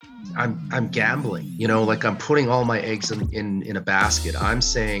I'm gambling, like I'm putting all my eggs in a basket. I'm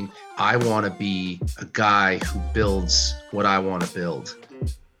saying I want to be a guy who builds what I want to build.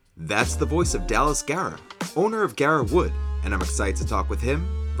 That's the voice of Dallas Guerra, owner of Guerra Wood, and I'm excited to talk with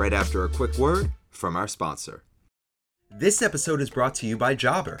him right after a quick word from our sponsor. This episode is brought to you by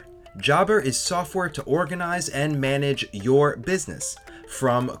Jobber. Jobber is software to organize and manage your business.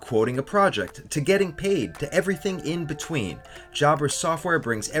 From quoting a project, to getting paid, to everything in between, Jobber software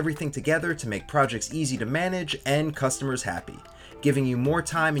brings everything together to make projects easy to manage and customers happy, giving you more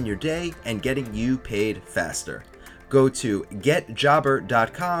time in your day and getting you paid faster. Go to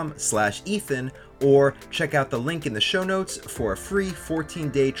getjobber.com/Ethan or check out the link in the show notes for a free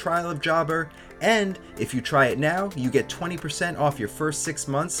 14-day trial of Jobber. And if you try it now, you get 20% off your first 6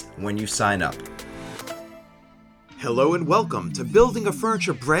 months when you sign up. Hello and welcome to Building a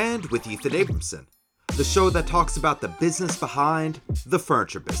Furniture Brand with Ethan Abramson, the show that talks about the business behind the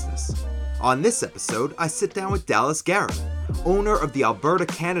furniture business. On this episode, I sit down with Dallas Guerra, owner of the Alberta,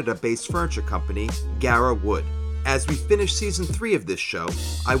 Canada-based furniture company, Guerra Wood. As we finish season 3 of this show,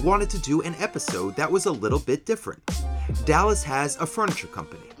 I wanted to do an episode that was a little bit different. Dallas has a furniture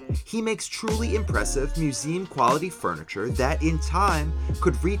company. He makes truly impressive museum-quality furniture that, in time,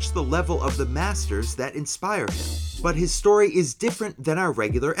 could reach the level of the masters that inspire him. But his story is different than our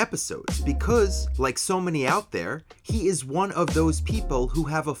regular episodes because, like so many out there, he is one of those people who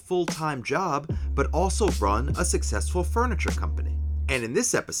have a full-time job but also run a successful furniture company. And in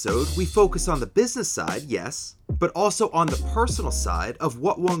this episode, we focus on the business side, yes, but also on the personal side of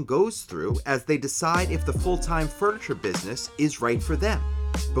what one goes through as they decide if the full-time furniture business is right for them.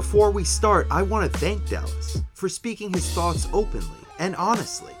 Before we start, I want to thank Dallas for speaking his thoughts openly and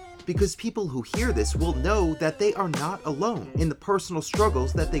honestly, because people who hear this will know that they are not alone in the personal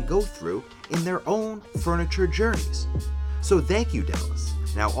struggles that they go through in their own furniture journeys. So thank you, Dallas.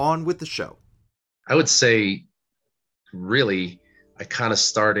 Now on with the show. I would say, really, I kind of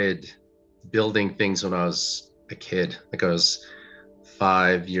started building things when I was a kid. Like I was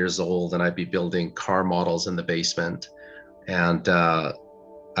 5 years old and I'd be building car models in the basement. And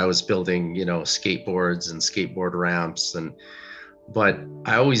I was building, skateboards and skateboard ramps. But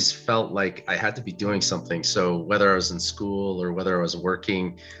I always felt like I had to be doing something. So whether I was in school or whether I was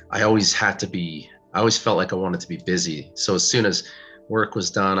working, I always felt like I wanted to be busy. So as soon as work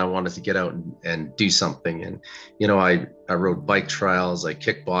was done, I wanted to get out and do something. And, I rode bike trials, I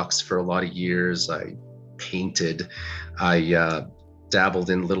kickboxed for a lot of years, I painted, I dabbled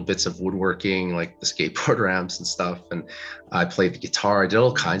in little bits of woodworking, like the skateboard ramps and stuff. And I played the guitar, I did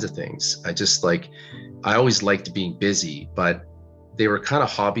all kinds of things. I always liked being busy, but they were kind of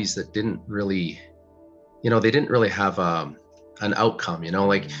hobbies that didn't really have an outcome,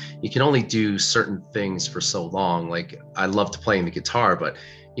 like you can only do certain things for so long. Like I loved playing the guitar, but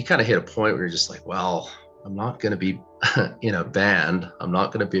you kind of hit a point where you're just like, well, I'm not going to be in a band. I'm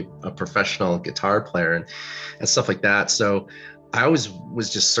not going to be a professional guitar player and stuff like that. So I always was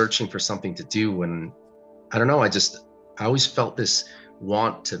just searching for something to do. And I don't know, I always felt this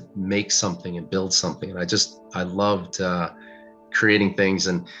want to make something and build something. And I loved creating things.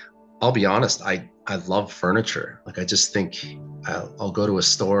 And I'll be honest, I love furniture. Like I just think I'll go to a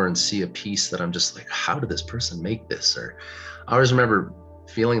store and see a piece that I'm just like, how did this person make this? Or I always remember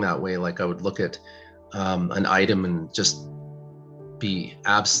feeling that way. Like I would look at an item and just be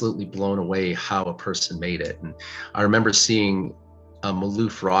absolutely blown away how a person made it. And I remember seeing a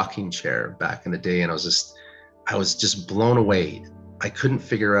Maloof rocking chair back in the day, and I was just blown away. I couldn't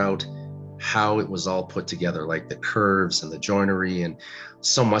figure out how it was all put together, like the curves and the joinery, and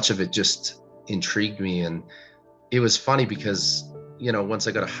so much of it just intrigued me. And it was funny because, once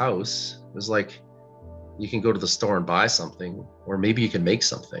I got a house, it was like, you can go to the store and buy something, or maybe you can make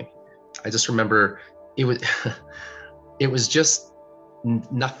something. I just remember it was just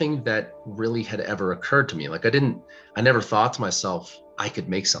nothing that really had ever occurred to me. Like I never thought to myself, I could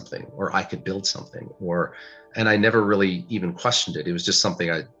make something or I could build something, and I never really even questioned it. It was just something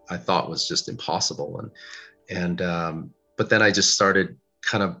I thought was just impossible. But then I just started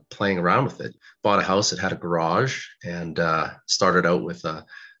kind of playing around with it. Bought a house that had a garage, and started out with a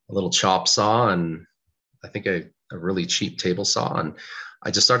little chop saw and I think a really cheap table saw. And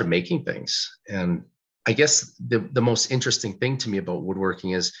I just started making things. And I guess the most interesting thing to me about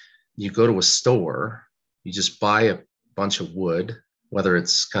woodworking is you go to a store, you just buy a bunch of wood, whether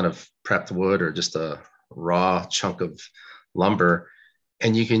it's kind of prepped wood or just a raw chunk of lumber,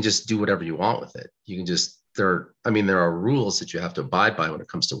 and you can just do whatever you want with it. You can just, there are rules that you have to abide by when it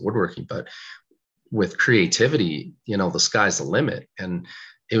comes to woodworking, but with creativity, the sky's the limit. And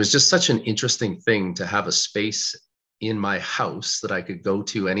it was just such an interesting thing to have a space in my house that I could go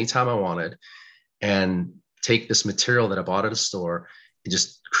to anytime I wanted and take this material that I bought at a store and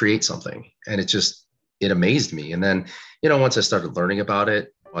just create something. And it amazed me. And then, once I started learning about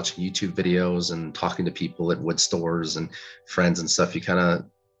it, watching YouTube videos and talking to people at wood stores and friends and stuff,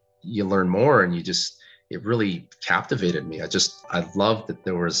 you learn more, and it really captivated me. I loved that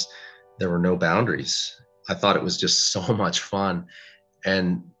there were no boundaries. I thought it was just so much fun.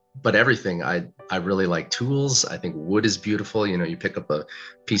 But everything, I really like tools. I think wood is beautiful. You pick up a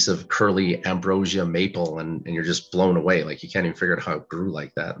piece of curly ambrosia maple and you're just blown away. Like, you can't even figure out how it grew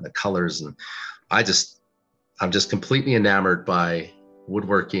like that, and the colors. And I'm just completely enamored by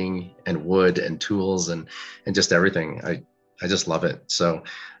woodworking and wood and tools and just everything. I just love it. So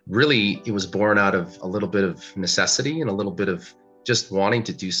really, it was born out of a little bit of necessity and a little bit of just wanting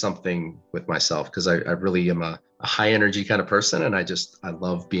to do something with myself, because I really am a high energy kind of person, and I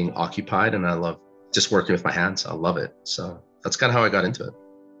love being occupied, and I love just working with my hands. I love it. So that's kind of how I got into it.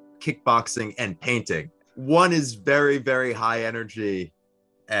 Kickboxing and painting. One is very, very high energy,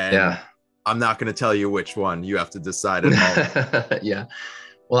 and yeah. I'm not going to tell you which one. You have to decide at home. Yeah.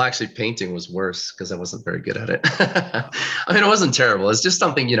 Well, actually, painting was worse because I wasn't very good at it. I mean, it wasn't terrible. It's just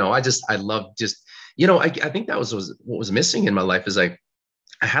something, I love just, I think that was what was missing in my life, is I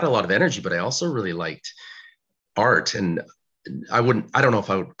had a lot of energy, but I also really liked art. And I don't know if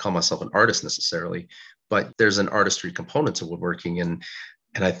I would call myself an artist necessarily, but there's an artistry component to woodworking. And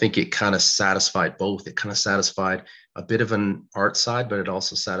I think it kind of satisfied both. It kind of satisfied a bit of an art side, but it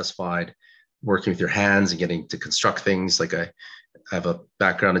also satisfied working with your hands and getting to construct things. Like, I have a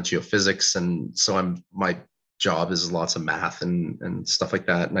background in geophysics, and so my job is lots of math and stuff like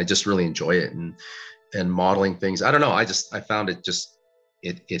that, and I just really enjoy it, and modeling things. I don't know. I found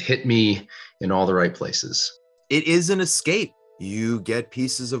it hit me in all the right places. It is an escape. You get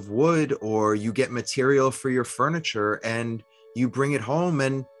pieces of wood or you get material for your furniture and you bring it home,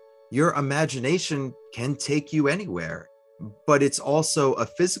 and your imagination can take you anywhere. But it's also a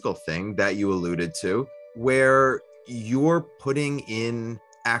physical thing that you alluded to, where you're putting in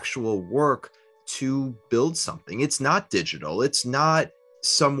actual work to build something. It's not digital. It's not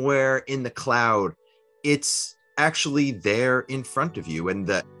somewhere in the cloud. It's actually there in front of you. And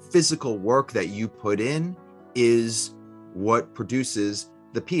the physical work that you put in is what produces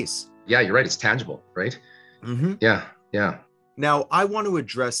the piece. Yeah, you're right. It's tangible, right? Mm-hmm. Yeah, yeah. Now, I want to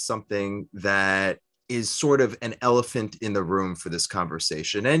address something that is sort of an elephant in the room for this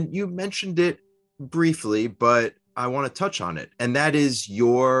conversation. And you mentioned it briefly, but I want to touch on it. And that is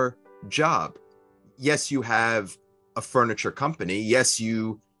your job. Yes, you have a furniture company. Yes,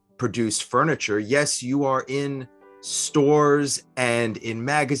 you produce furniture. Yes, you are in stores and in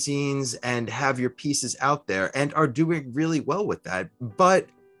magazines and have your pieces out there and are doing really well with that. But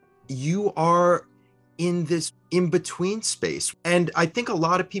you are in this in-between space. And I think a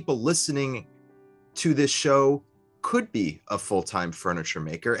lot of people listening to this show could be a full-time furniture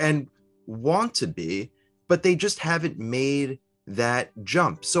maker and want to be, but they just haven't made that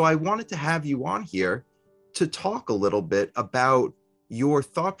jump. So I wanted to have you on here to talk a little bit about your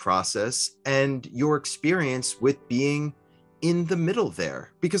thought process and your experience with being in the middle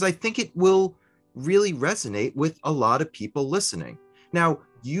there, because I think it will really resonate with a lot of people listening. Now,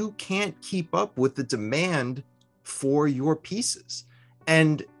 you can't keep up with the demand for your pieces.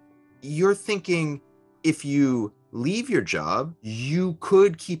 And you're thinking, if you leave your job, you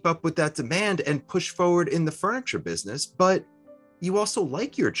could keep up with that demand and push forward in the furniture business, but you also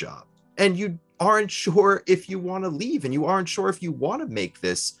like your job and you aren't sure if you want to leave, and you aren't sure if you want to make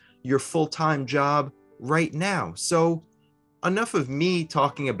this your full-time job right now. So enough of me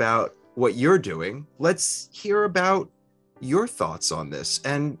talking about what you're doing. Let's hear about your thoughts on this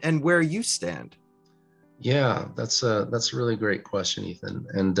and where you stand. Yeah, that's a really great question, Ethan.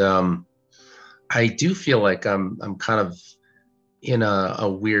 And I do feel like I'm kind of in a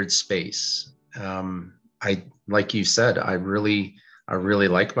weird space. Like you said, I really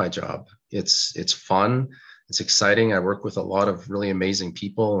like my job. It's fun. It's exciting. I work with a lot of really amazing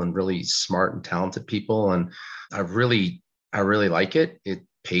people and really smart and talented people. And I really like it. It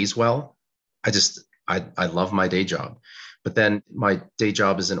pays well. I love my day job, but then my day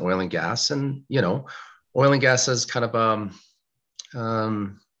job is in oil and gas, and, oil and gas is kind of,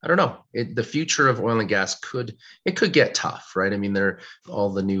 I don't know, the future of oil and gas could get tough, right? I mean, there are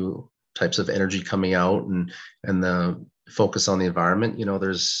all the new types of energy coming out and the focus on the environment,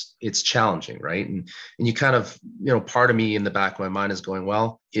 it's challenging, right? And you kind of, part of me in the back of my mind is going,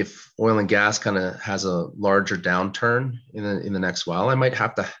 well, if oil and gas kind of has a larger downturn in the next while, I might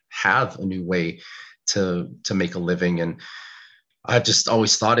have to have a new way to make a living. And I've just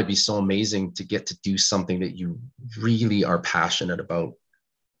always thought it'd be so amazing to get to do something that you really are passionate about,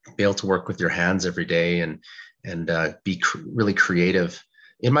 be able to work with your hands every day and be really creative.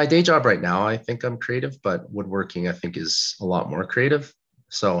 In my day job right now, I think I'm creative, but woodworking I think is a lot more creative.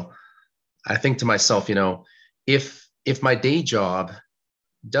 So I think to myself, if my day job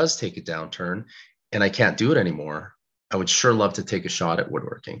does take a downturn and I can't do it anymore, I would sure love to take a shot at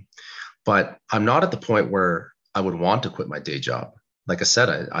woodworking. But I'm not at the point where I would want to quit my day job. Like I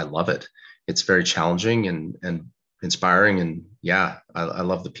said, I love it. It's very challenging and inspiring. And yeah, I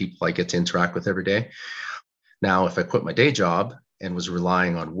love the people I get to interact with every day. Now, if I quit my day job and was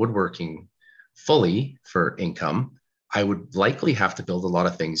relying on woodworking fully for income, I would likely have to build a lot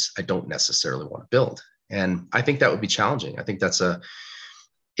of things I don't necessarily want to build. And I think that would be challenging. I think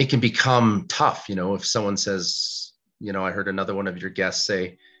it can become tough, if someone says, I heard another one of your guests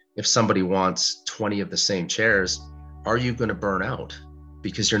say, if somebody wants 20 of the same chairs, are you going to burn out?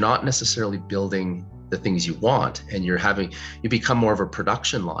 Because you're not necessarily building the things you want, and you become more of a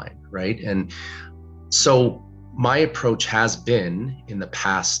production line, right? And so my approach has been in the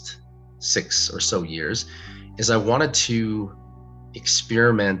past 6 or so years is I wanted to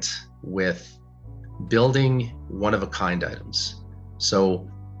experiment with building one-of-a-kind items. So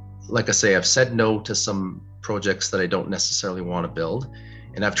like I say, I've said no to some projects that I don't necessarily want to build,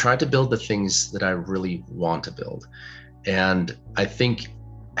 and I've tried to build the things that I really want to build. And I think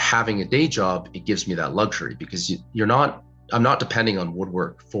having a day job, it gives me that luxury, because I'm not depending on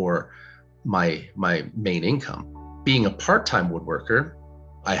woodwork for my main income. Being a part-time woodworker,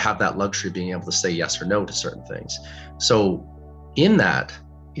 I have that luxury of being able to say yes or no to certain things. So in that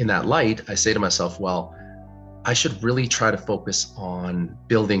light, I say to myself, well, I should really try to focus on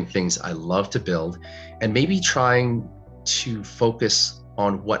building things I love to build, and maybe trying to focus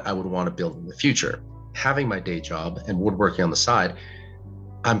on what I would want to build in the future. Having my day job and woodworking on the side,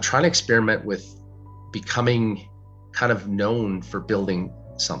 I'm trying to experiment with becoming kind of known for building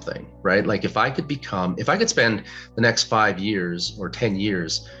something, right? Like if I could spend the next 5 years or 10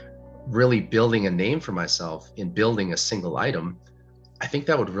 years really building a name for myself in building a single item, I think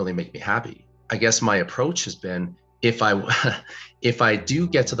that would really make me happy. I guess my approach has been, if I do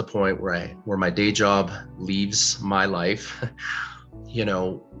get to the point where my day job leaves my life,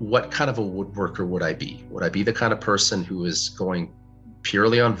 what kind of a woodworker would I be? Would I be the kind of person who is going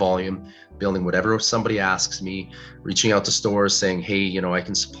purely on volume, building whatever somebody asks me, reaching out to stores saying, hey, I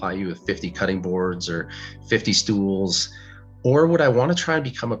can supply you with 50 cutting boards or 50 stools? Or would I want to try and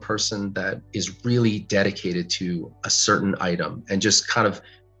become a person that is really dedicated to a certain item and just kind of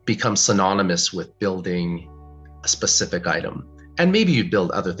become synonymous with building a specific item? And maybe you'd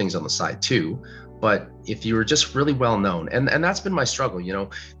build other things on the side too, but if you were just really well known, and that's been my struggle,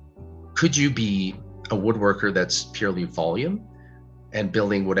 could you be a woodworker that's purely volume and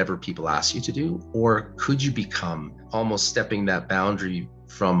building whatever people ask you to do? Or could you become almost stepping that boundary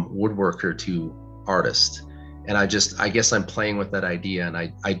from woodworker to artist? And I guess I'm playing with that idea, and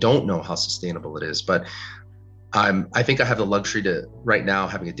I don't know how sustainable it is, but I think I have the luxury to right now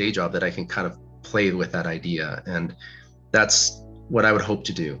having a day job that I can kind of play with that idea. And that's what I would hope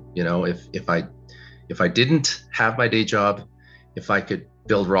to do. If I didn't have my day job, if I could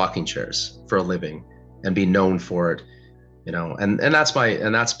build rocking chairs for a living and be known for it, and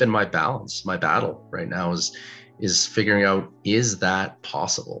that's been my balance. My battle right now is figuring out, is that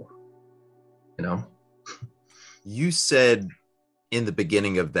possible? You said in the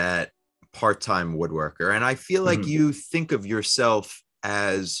beginning of that, part-time woodworker, and I feel like you think of yourself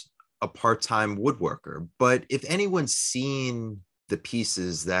as a part-time woodworker, but if anyone's seen the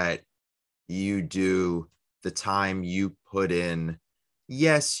pieces that you do, the time you put in,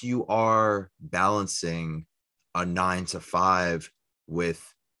 yes, you are balancing a 9 to 5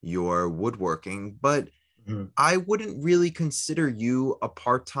 with your woodworking, but I wouldn't really consider you a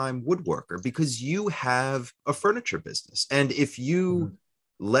part-time woodworker, because you have a furniture business. And if you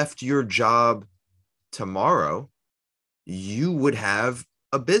left your job tomorrow, you would have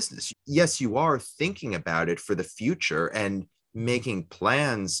a business. Yes, you are thinking about it for the future and making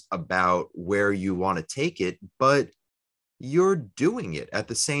plans about where you want to take it, but you're doing it at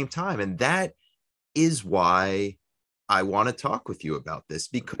the same time. And that is why I want to talk with you about this,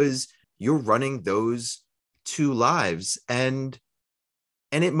 because you're running those two lives, and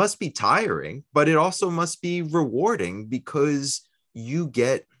it must be tiring, but it also must be rewarding, because you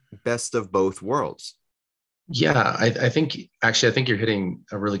get best of both worlds. Yeah, I think you're hitting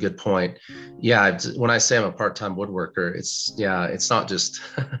a really good point. Yeah, when I say I'm a part-time woodworker, it's not just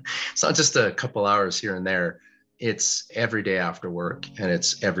it's not just a couple hours here and there. It's every day after work, and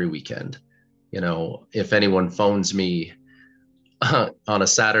it's every weekend. If anyone phones me, on a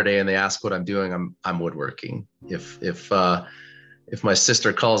Saturday and they ask what I'm doing, I'm woodworking. If my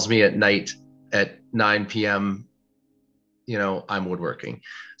sister calls me at night at 9 p.m., I'm woodworking.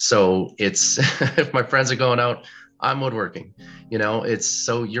 So it's if my friends are going out, I'm woodworking. It's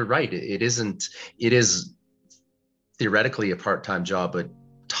so you're right. It is theoretically a part-time job, but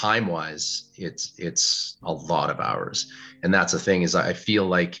time-wise, it's a lot of hours. And that's the thing is I feel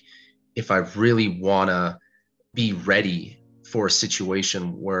like if I really want to be ready for a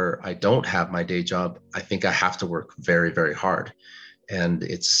situation where I don't have my day job, I think I have to work very, very hard. And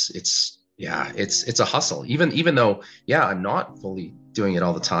it's a hustle. Even though, yeah, I'm not fully doing it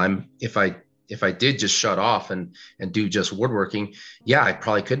all the time. If I did just shut off and do just woodworking, yeah, I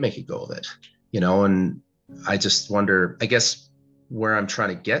probably could make a go of it, and I just wonder, I guess where I'm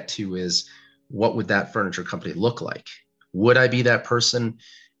trying to get to is what would that furniture company look like? Would I be that person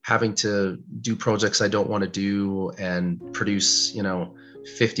having to do projects I don't want to do and produce,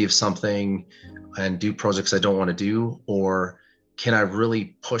 50 of something and do projects I don't want to do? Or can I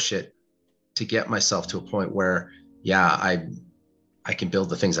really push it to get myself to a point where, yeah, I can build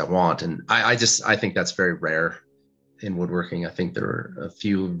the things I want? And I think that's very rare in woodworking. I think there are a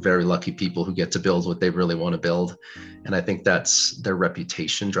few very lucky people who get to build what they really want to build. And I think that's their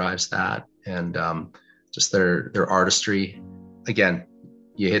reputation drives that. And just their artistry. Again,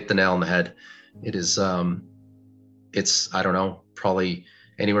 you hit the nail on the head. It is, it's, I don't know, probably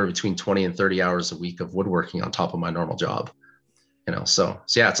anywhere between 20 and 30 hours a week of woodworking on top of my normal job, so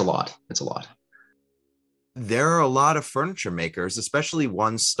yeah, it's a lot. It's a lot. There are a lot of furniture makers, especially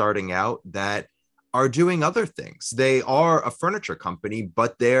ones starting out, that are doing other things. They are a furniture company,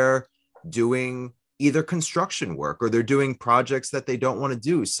 but they're doing either construction work or they're doing projects that they don't want to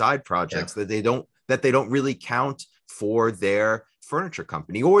do, side projects that they don't really count for their furniture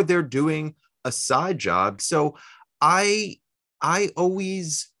company, or they're doing a side job. So I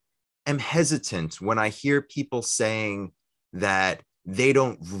always am hesitant when I hear people saying that they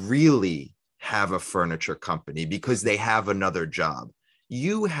don't really have a furniture company because they have another job.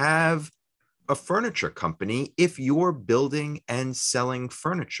 You have a furniture company if you're building and selling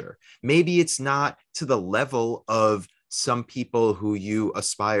furniture. Maybe it's not to the level of some people who you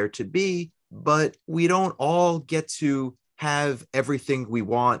aspire to be, but we don't all get to have everything we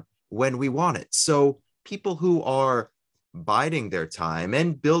want when we want it. So people who are biding their time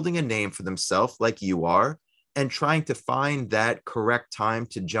and building a name for themselves like you are, and trying to find that correct time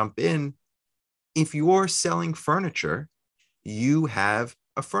to jump in, if you're selling furniture, you have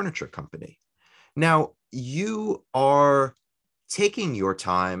a furniture company. Now, you are taking your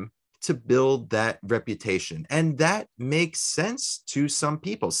time to build that reputation, and that makes sense to some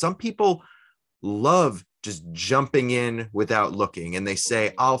people. Some people love just jumping in without looking, and they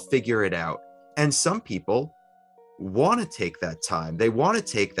say, I'll figure it out. And some people want to take that time. They want to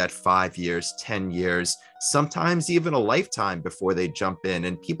take that 5 years, 10 years, sometimes even a lifetime before they jump in.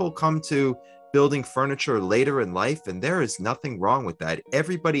 And people come to building furniture later in life, and there is nothing wrong with that.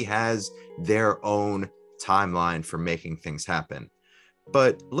 Everybody has their own timeline for making things happen.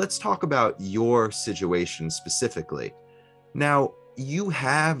 But let's talk about your situation specifically. Now, you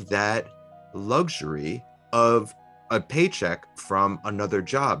have that luxury of a paycheck from another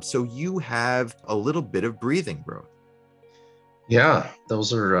job, so you have a little bit of breathing room. Yeah,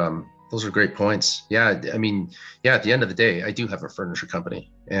 those are great points. Yeah, I mean, yeah, at the end of the day, I do have a furniture company,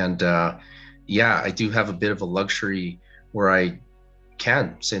 and yeah, I do have a bit of a luxury where I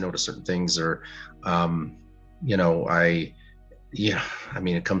can say no to certain things, or I mean,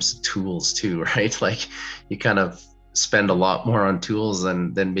 it comes to tools too, right? Like you kind of spend a lot more on tools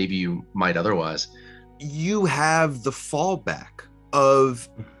than maybe you might otherwise. You have the fallback of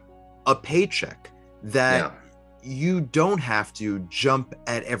a paycheck that you don't have to jump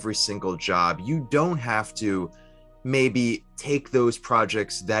at every single job. You don't have to maybe take those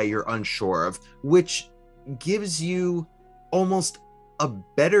projects that you're unsure of, which gives you almost a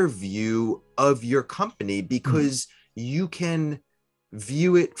better view of your company, because you can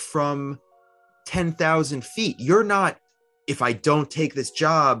view it from 10,000 feet. You're not, if I don't take this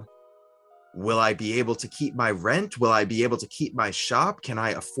job, will I be able to keep my rent? Will I be able to keep my shop? Can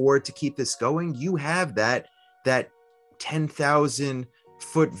I afford to keep this going? You have that 10,000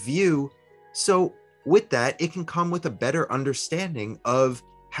 foot view. So with that, it can come with a better understanding of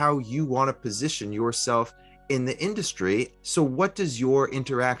how you want to position yourself in the industry. So what does your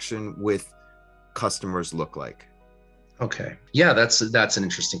interaction with customers look like? Okay. Yeah, that's an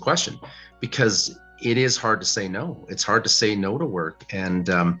interesting question, because it is hard to say no. It's hard to say no to work. And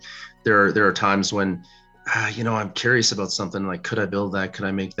there are times when, I'm curious about something, like, could I build that? Could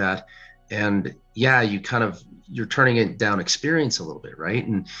I make that? And yeah, you kind of, you're turning it down experience a little bit, right?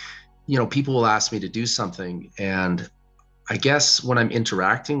 And people will ask me to do something, and I guess when I'm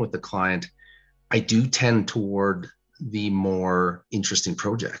interacting with the client, I do tend toward the more interesting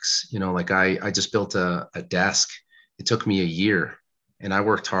projects. Like I just built a desk. It took me a year and I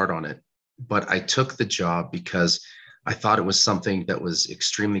worked hard on it, but I took the job because I thought it was something that was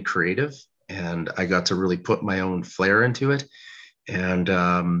extremely creative and I got to really put my own flair into it. And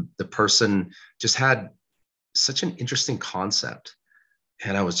the person just had such an interesting concept.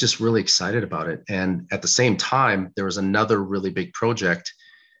 And I was just really excited about it. And at the same time, there was another really big project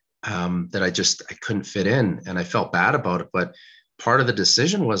that I couldn't fit in, and I felt bad about it. But part of the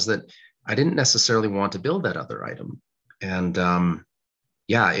decision was that I didn't necessarily want to build that other item. And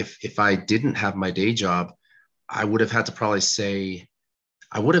yeah, if I didn't have my day job, I would have had to probably say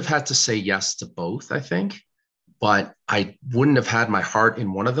I would have had to say yes to both, I think, but I wouldn't have had my heart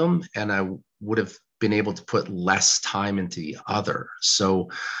in one of them, and I would have been able to put less time into the other. So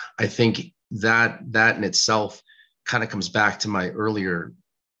I think that in itself kind of comes back to my earlier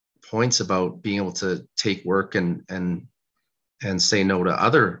points about being able to take work and say no to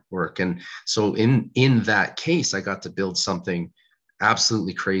other work. And so in that case, I got to build something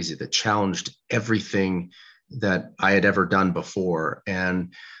absolutely crazy that challenged everything that I had ever done before.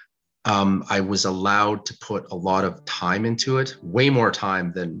 And I was allowed to put a lot of time into it, way more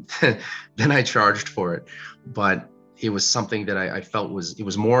time than than I charged for it. But it was something that I felt it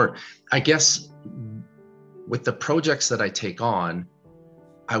was more, I guess, with the projects that I take on,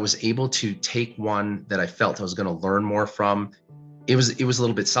 I was able to take one that I felt I was going to learn more from. It was a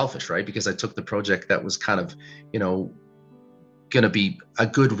little bit selfish, right? Because I took the project that was kind of, going to be a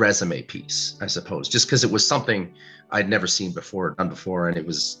good resume piece, I suppose, just because it was something I'd never seen done before. And it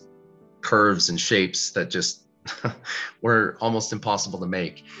was curves and shapes that just were almost impossible to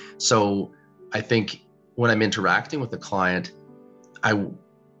make. So I think when I'm interacting with a client,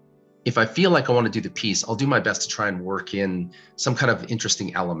 if I feel like I want to do the piece, I'll do my best to try and work in some kind of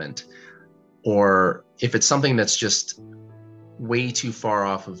interesting element. Or if it's something that's just way too far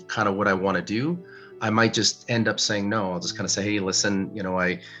off of kind of what I want to do, I might just end up saying no. I'll just kind of say, hey, listen,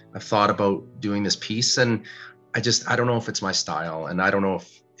 I've thought about doing this piece and I don't know if it's my style, and I don't know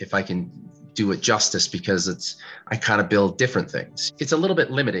if I can do it justice, because I kind of build different things. It's a little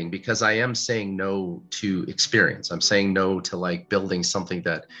bit limiting because I am saying no to experience. I'm saying no to like building something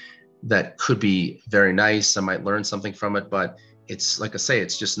that could be very nice. I might learn something from it, but it's like I say,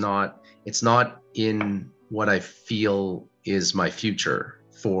 it's not in what I feel is my future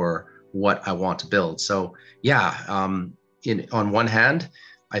for what I want to build. So yeah, on one hand,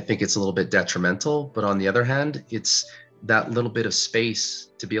 I think it's a little bit detrimental, but on the other hand, it's that little bit of space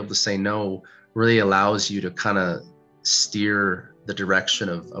to be able to say no really allows you to kind of steer the direction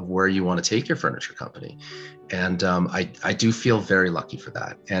of where you want to take your furniture company. And I do feel very lucky for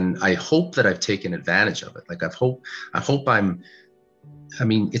that. And I hope that I've taken advantage of it. Like I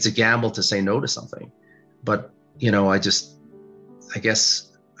mean, it's a gamble to say no to something, but I guess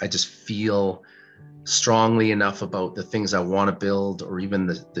I just feel strongly enough about the things I want to build, or even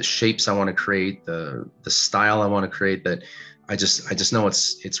the shapes I want to create, the style I want to create, that I just know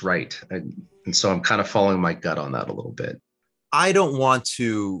it's right. And so I'm kind of following my gut on that a little bit. I don't want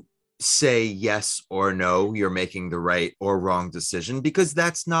to say yes or no, you're making the right or wrong decision, because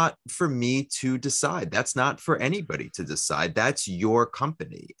that's not for me to decide. That's not for anybody to decide. That's your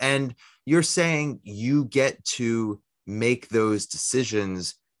company. And you're saying you get to make those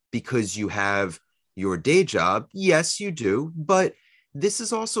decisions because you have your day job. Yes, you do. But this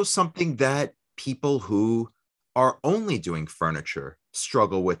is also something that people who are only doing furniture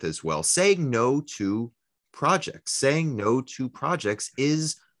struggle with as well. Saying no to projects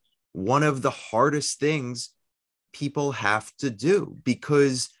is one of the hardest things people have to do,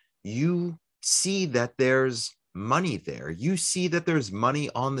 because you see that there's money there. You see that there's money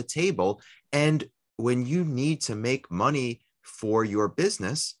on the table. And when you need to make money for your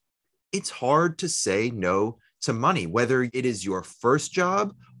business, it's hard to say no to money, whether it is your first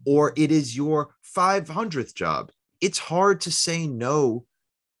job or it is your 500th job. It's hard to say no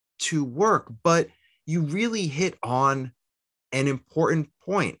to work, but you really hit on an important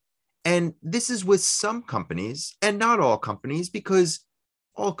point. And this is with some companies and not all companies, because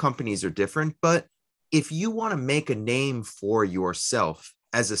all companies are different. But if you want to make a name for yourself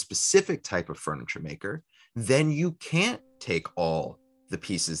as a specific type of furniture maker, then you can't take all the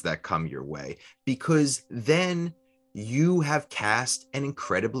pieces that come your way, because then you have cast an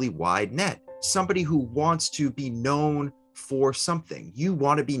incredibly wide net. Somebody who wants to be known for something, you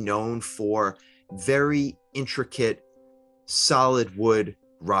want to be known for very intricate solid wood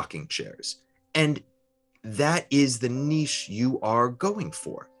rocking chairs. And that is the niche you are going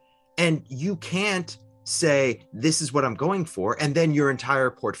for. And you can't say, this is what I'm going for, and then your entire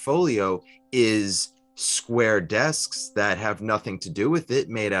portfolio is square desks that have nothing to do with it,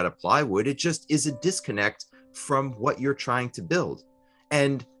 made out of plywood. It just is a disconnect from what you're trying to build.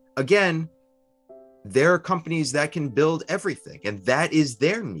 And again, there are companies that can build everything, and that is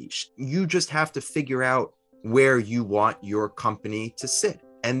their niche. You just have to figure out where you want your company to sit.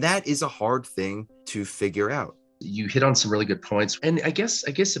 And that is a hard thing to figure out. You hit on some really good points. And I guess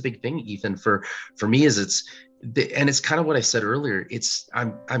a big thing, Ethan, for me is it's kind of what I said earlier.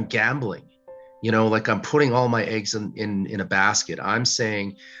 I'm gambling, like I'm putting all my eggs in a basket. I'm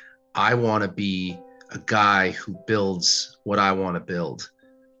saying I want to be a guy who builds what I want to build.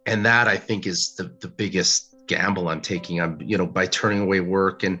 And that, I think, is the biggest gamble I'm taking. I'm, by turning away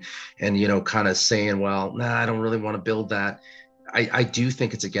work and kind of saying, well, nah, I don't really want to build that. I do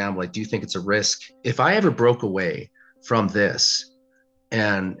think it's a gamble. I do think it's a risk. If I ever broke away from this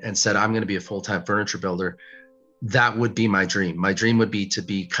and said, I'm going to be a full-time furniture builder, that would be my dream. My dream would be to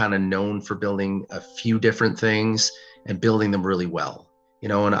be kind of known for building a few different things and building them really well.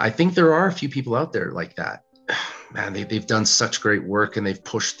 And I think there are a few people out there like that. Man, they've done such great work, and they've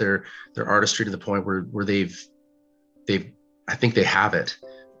pushed their artistry to the point where they've I think they have it.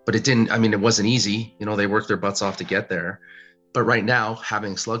 But it wasn't easy. They worked their butts off to get there. But right now,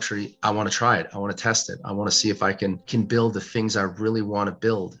 having this luxury, I want to try it. I want to test it. I want to see if I can build the things I really want to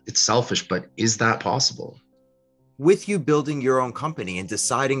build. It's selfish, but is that possible? With you building your own company and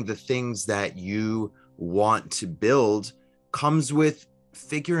deciding the things that you want to build comes with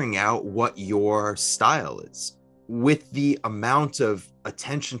figuring out what your style is. With the amount of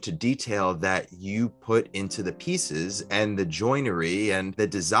attention to detail that you put into the pieces and the joinery and the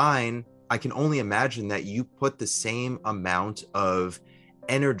design, I can only imagine that you put the same amount of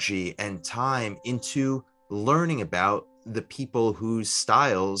energy and time into learning about the people whose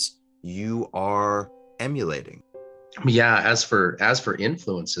styles you are emulating. Yeah, as for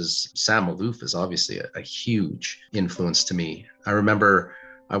influences, Sam Maloof is obviously a huge influence to me. I remember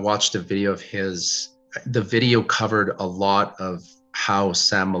I watched a video of his. The video covered a lot of how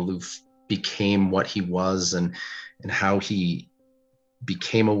Sam Maloof became what he was and how he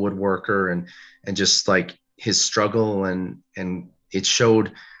became a woodworker and just like his struggle and it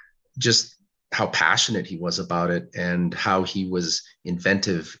showed just how passionate he was about it and how he was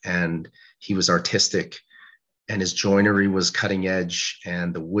inventive and he was artistic and his joinery was cutting edge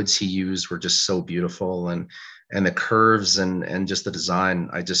and the woods he used were just so beautiful and the curves and just the design.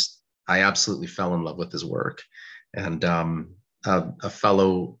 I absolutely fell in love with his work. And a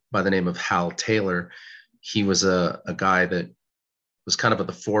fellow by the name of Hal Taylor, he was a guy that was kind of at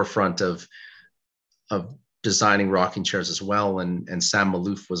the forefront of designing rocking chairs as well. And Sam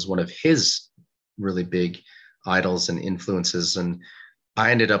Maloof was one of his really big idols and influences. And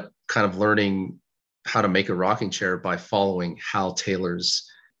I ended up kind of learning how to make a rocking chair by following Hal Taylor's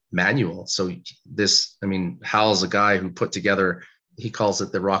manual. So Hal's a guy who put together, he calls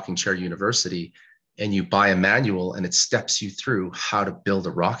it the Rocking Chair University, and you buy a manual and it steps you through how to build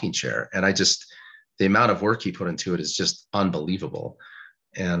a rocking chair. And the amount of work he put into it is just unbelievable.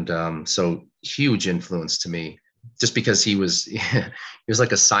 And so huge influence to me, just because he was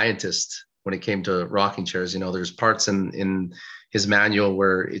like a scientist when it came to rocking chairs. There's parts in his manual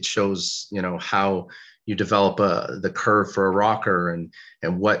where it shows, how you develop the curve for a rocker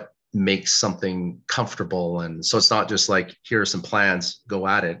and what makes something comfortable. And so it's not just like, here are some plans, go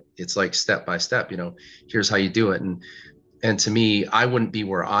at it. It's like step by step, here's how you do it. And to me, I wouldn't be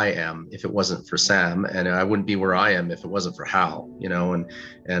where I am if it wasn't for Sam, and I wouldn't be where I am if it wasn't for Hal,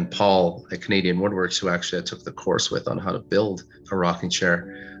 and Paul at Canadian Woodworks, who actually I took the course with on how to build a rocking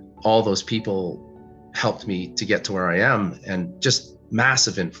chair. All those people helped me to get to where I am, and just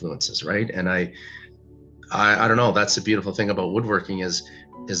massive influences, right? And I don't know, that's the beautiful thing about woodworking is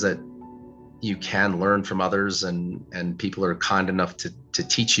that you can learn from others and people are kind enough to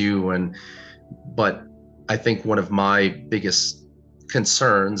teach you. But I think one of my biggest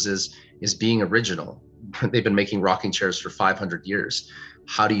concerns is being original. They've been making rocking chairs for 500 years.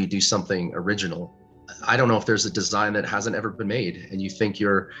 How do you do something original? I don't know if there's a design that hasn't ever been made and you think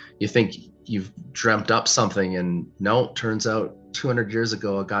you've dreamt up something, and no, turns out 200 years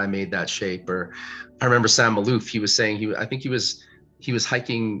ago a guy made that shape. Or I remember Sam Maloof, he was saying he was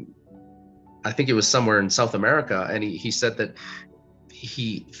hiking, I think it was somewhere in South America, and he said that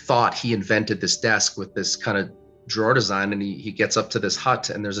he thought he invented this desk with this kind of drawer design, and he gets up to this hut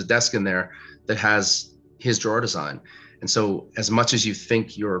and there's a desk in there that has his drawer design. And so as much as you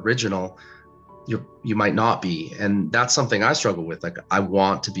think you're original, you might not be. And that's something I struggle with. Like, I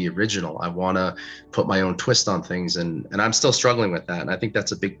want to be original. I want to put my own twist on things. And I'm still struggling with that. And I think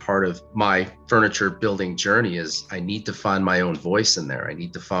that's a big part of my furniture building journey is I need to find my own voice in there. I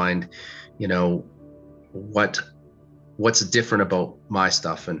need to find, you know, what's different about my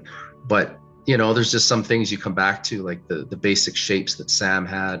stuff. But there's just some things you come back to, like the basic shapes that Sam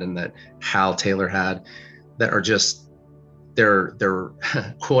had and that Hal Taylor had, that are just, they're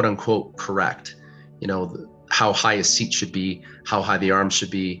quote unquote correct. How high a seat should be, how high the arms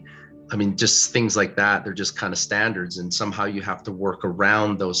should be. I mean, just things like that. They're just kind of standards, and somehow you have to work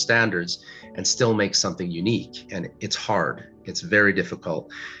around those standards and still make something unique. And it's hard. It's very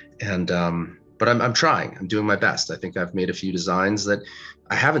difficult. And but I'm trying. I'm doing my best. I think I've made a few designs that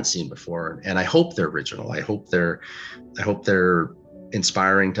I haven't seen before, and I hope they're original. I hope they're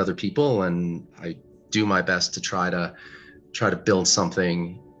inspiring to other people, and I do my best to try to build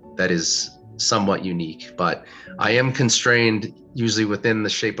something that is somewhat unique. But I am constrained usually within the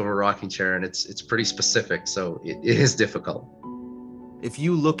shape of a rocking chair, and it's pretty specific, so it is difficult. If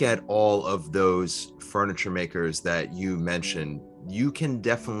you look at all of those furniture makers that you mentioned, you can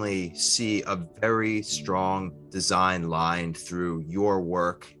definitely see a very strong design line through your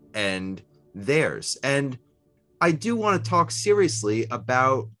work and theirs. And I do want to talk seriously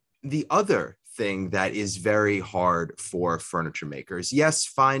about the other thing that is very hard for furniture makers. Yes,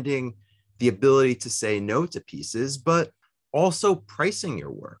 finding the ability to say no to pieces, but also pricing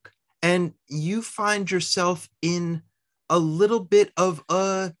your work. And you find yourself in a little bit of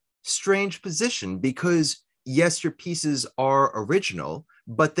a strange position because yes, your pieces are original,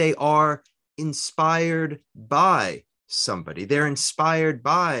 but they are inspired by somebody. They're inspired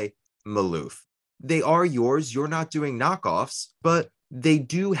by Maloof. They are yours. You're not doing knockoffs, but they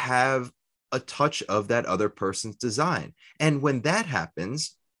do have a touch of that other person's design. And when that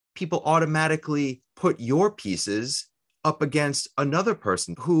happens, people automatically put your pieces up against another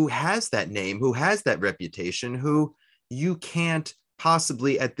person who has that name, who has that reputation, who you can't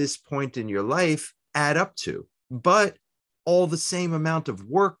possibly at this point in your life add up to. But all the same amount of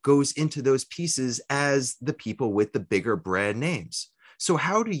work goes into those pieces as the people with the bigger brand names. So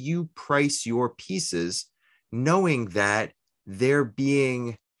how do you price your pieces knowing that they're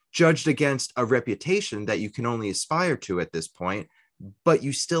being judged against a reputation that you can only aspire to at this point, but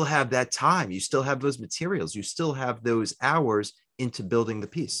you still have that time, you still have those materials, you still have those hours into building the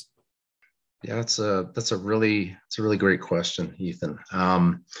piece? Yeah, that's a really great question, Ethan.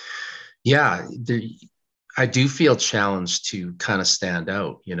 Yeah, I do feel challenged to kind of stand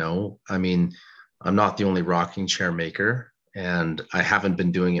out. I mean, I'm not the only rocking chair maker, and I haven't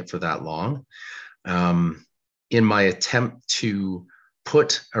been doing it for that long. In my attempt to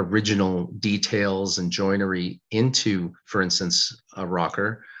put original details and joinery into, for instance, a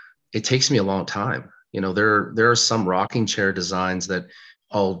rocker, it takes me a long time. There are some rocking chair designs that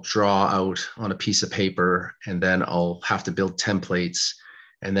I'll draw out on a piece of paper, and then I'll have to build templates,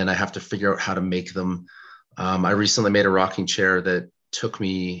 and then I have to figure out how to make them. I recently made a rocking chair that took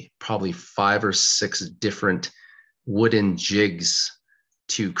me probably 5 or 6 different wooden jigs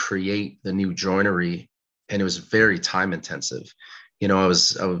to create the new joinery, and it was very time intensive.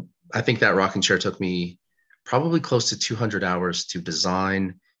 I think that rocking chair took me probably close to 200 hours to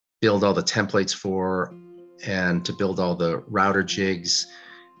design, build all the templates for, and to build all the router jigs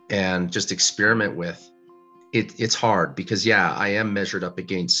and just experiment with. It's hard because, yeah, I am measured up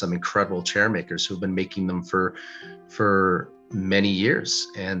against some incredible chair makers who've been making them for many years,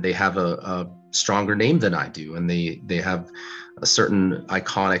 and they have a stronger name than I do, and they have a certain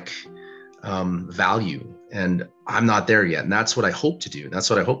iconic value, and I'm not there yet. And that's what I hope to do. That's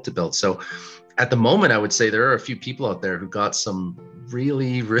what I hope to build. So at the moment, I would say there are a few people out there who got some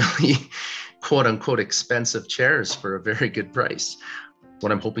really, really quote unquote expensive chairs for a very good price.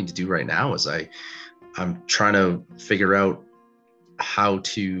 What I'm hoping to do right now is I'm trying to figure out how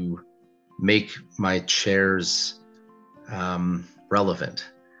to make my chairs relevant.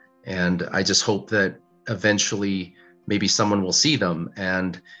 And I just hope that eventually maybe someone will see them.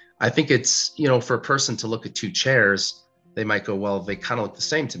 And I think it's, for a person to look at 2 chairs, they might go, well, they kind of look the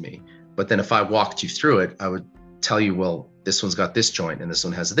same to me. But then if I walked you through it, I would tell you, well, this one's got this joint, and this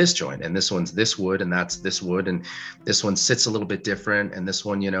one has this joint, and this one's this wood, and that's this wood, and this one sits a little bit different, and this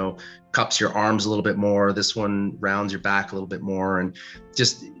one, cups your arms a little bit more, this one rounds your back a little bit more, and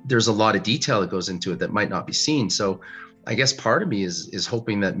just there's a lot of detail that goes into it that might not be seen. So I guess part of me is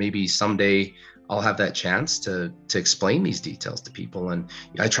hoping that maybe someday I'll have that chance to explain these details to people. And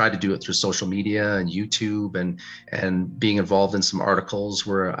I try to do it through social media and YouTube and being involved in some articles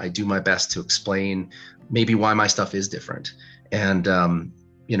where I do my best to explain maybe why my stuff is different. And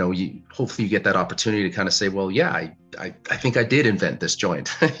you hopefully you get that opportunity to kind of say, well, yeah, I think I did invent this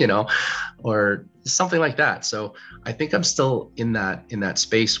joint, or something like that. So I think I'm still in that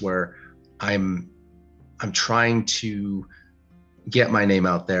space where I'm trying to get my name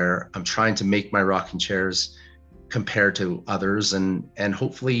out there. I'm trying to make my rocking chairs compare to others, and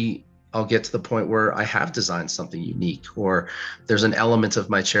hopefully I'll get to the point where I have designed something unique, or there's an element of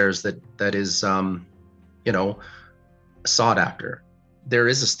my chairs that is sought after. There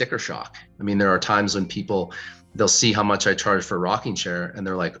is a sticker shock. I mean, there are times when they'll see how much I charge for a rocking chair and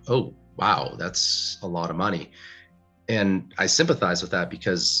they're like, oh wow, that's a lot of money. And I sympathize with that,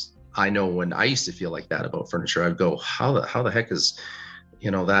 because I know when I used to feel like that about furniture, I'd go, how the heck is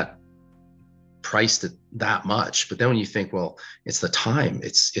that priced at that much? But then when you think, well, it's the time,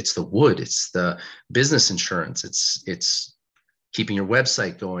 it's the wood, it's the business insurance, it's keeping your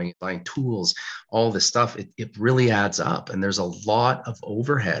website going, buying tools, all this stuff, it really adds up. And there's a lot of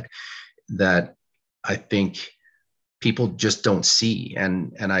overhead that I think people just don't see.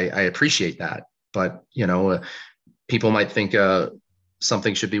 And I appreciate that. But, people might think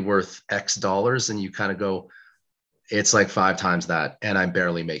something should be worth X dollars, and you kind of go, it's like 5 times that, and I'm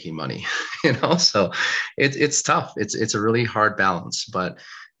barely making money, so it's tough. It's a really hard balance. But,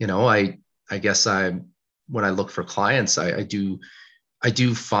 I guess when I look for clients, I do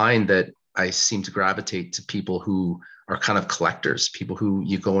find that I seem to gravitate to people who are kind of collectors, people who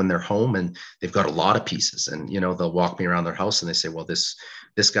you go in their home and they've got a lot of pieces, and, they'll walk me around their house and they say, well, this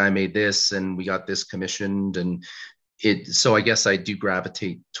guy made this and we got this commissioned. And so I guess I do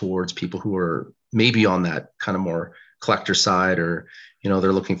gravitate towards people who are maybe on that kind of more collector side, or,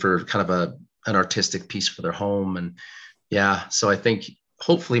 they're looking for kind of an artistic piece for their home. And yeah, so I think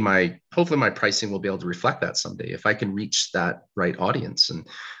hopefully my pricing will be able to reflect that someday, if I can reach that right audience. And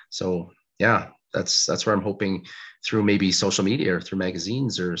so, yeah, that's where I'm hoping, through maybe social media or through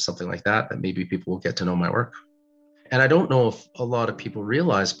magazines or something like that maybe people will get to know my work. And I don't know if a lot of people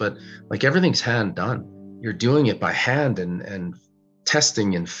realize, but like, everything's hand done. You're doing it by hand, and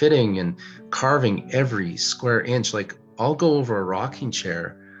testing and fitting and carving every square inch. Like, I'll go over a rocking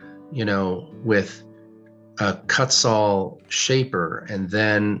chair, with a Kutzall shaper, and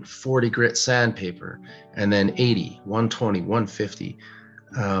then 40 grit sandpaper, and then 80, 120, 150,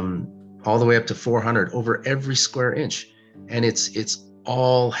 all the way up to 400 over every square inch. And it's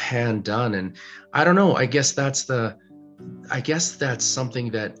all hand done. And I don't know, I guess that's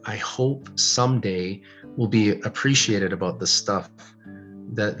something that I hope someday will be appreciated about the stuff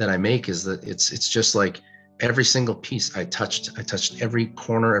that I make, is that it's just like every single piece I touched every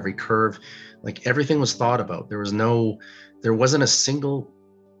corner, every curve, like everything was thought about. There wasn't a single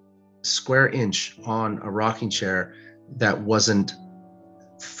square inch on a rocking chair that wasn't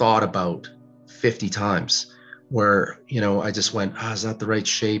thought about 50 times, where, I just went, is that the right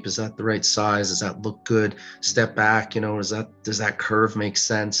shape? Is that the right size? Does that look good? Step back, does that curve make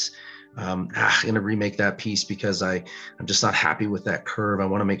sense? I'm going to remake that piece because I'm just not happy with that curve. I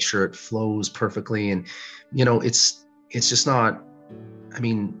want to make sure it flows perfectly. And, it's just not, I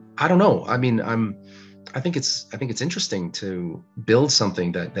mean, I don't know. I mean, I think it's interesting to build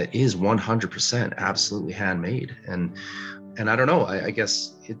something that is 100% absolutely handmade. And I don't know, I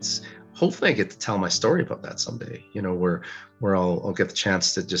guess hopefully I get to tell my story about that someday, where I'll get the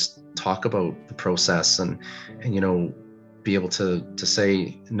chance to just talk about the process and be able to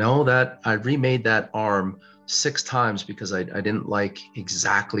say, no, that I remade that arm 6 times because I didn't like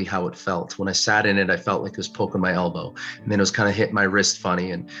exactly how it felt. When I sat in it, I felt like it was poking my elbow, and then it was kind of hitting my wrist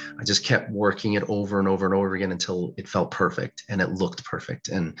funny. And I just kept working it over and over and over again until it felt perfect and it looked perfect.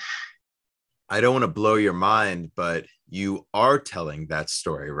 And I don't want to blow your mind, but you are telling that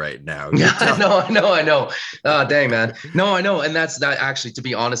story right now. Yeah, I know. Oh, dang, man. No, I know. And that's that, actually, to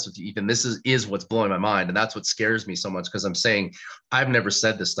be honest with you, Ethan, this is what's blowing my mind. And that's what scares me so much, because I'm saying I've never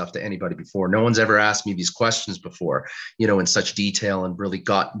said this stuff to anybody before. No one's ever asked me these questions before, in such detail and really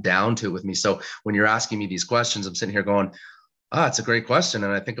got down to it with me. So when you're asking me these questions, I'm sitting here going, it's a great question.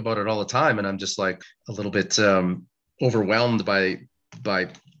 And I think about it all the time. And I'm just like a little bit overwhelmed by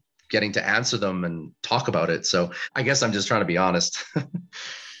getting to answer them and talk about it. So I guess I'm just trying to be honest.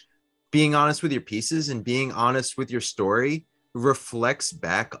 Being honest with your pieces and being honest with your story reflects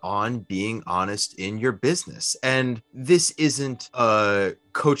back on being honest in your business. And this isn't a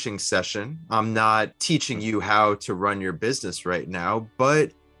coaching session. I'm not teaching you how to run your business right now,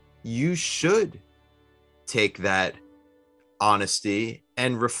 but you should take that honesty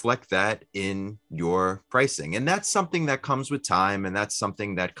and reflect that in your pricing. And that's something that comes with time. And that's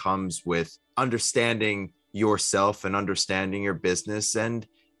something that comes with understanding yourself and understanding your business. And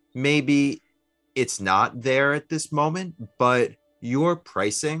maybe it's not there at this moment, but your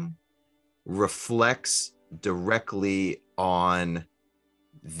pricing reflects directly on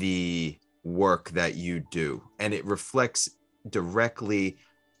the work that you do, and it reflects directly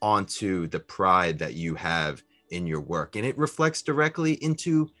onto the pride that you have in your work, and it reflects directly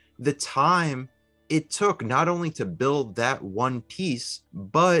into the time it took not only to build that one piece,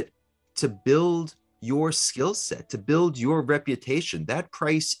 but to build your skill set, to build your reputation. That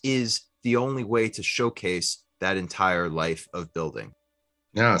price is the only way to showcase that entire life of building.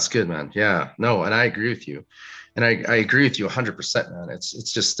 No, it's good, man. Yeah, no, and I agree with you, and I agree with you 100%, man.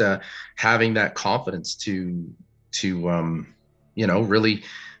 It's just having that confidence to really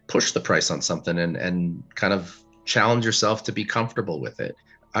push the price on something and kind of challenge yourself to be comfortable with it.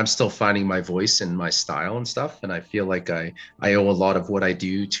 I'm still finding my voice and my style and stuff, and I feel like I owe a lot of what I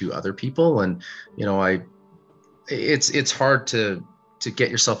do to other people, and I it's hard to get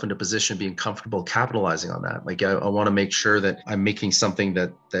yourself into a position being comfortable capitalizing on that. Like I want to make sure that I'm making something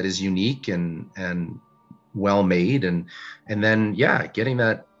that is unique and well made, and then getting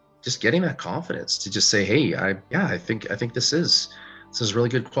that confidence to just say, hey, I think this is really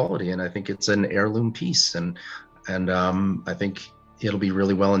good quality, and I think it's an heirloom piece, and I think it'll be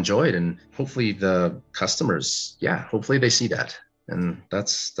really well enjoyed, and hopefully the customers, hopefully they see that, and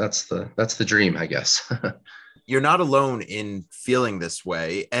that's the dream, I guess. You're not alone in feeling this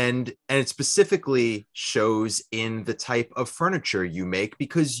way, and it specifically shows in the type of furniture you make,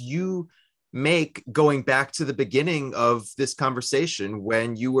 because you make, going back to the beginning of this conversation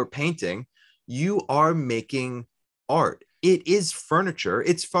when you were painting, you are making art. It is furniture,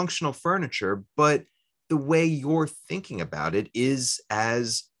 it's functional furniture, but the way you're thinking about it is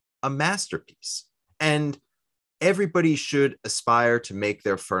as a masterpiece. And everybody should aspire to make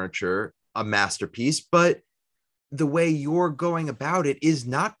their furniture a masterpiece, but the way you're going about it is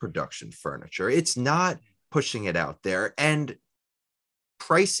not production furniture. It's not pushing it out there. And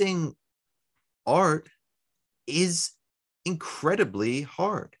pricing art is incredibly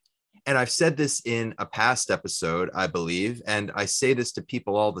hard. And I've said this in a past episode, I believe, and I say this to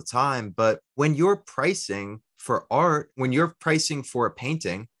people all the time, but when you're pricing for art, when you're pricing for a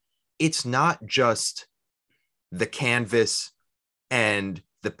painting, it's not just the canvas and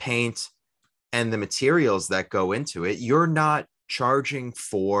the paint and the materials that go into it. You're not charging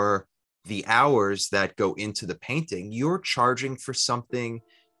for the hours that go into the painting. You're charging for something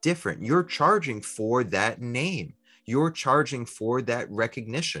different. You're charging for that name. You're charging for that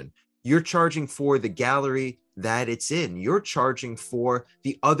recognition. You're charging for the gallery that it's in. You're charging for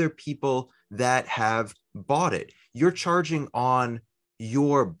the other people that have bought it. You're charging on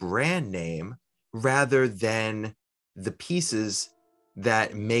your brand name rather than the pieces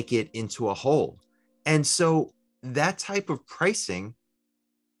that make it into a whole. And so that type of pricing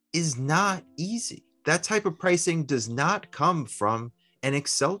is not easy. That type of pricing does not come from an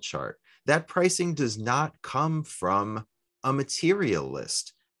Excel chart. That pricing does not come from a material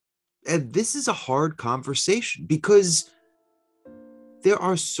list. And this is a hard conversation because there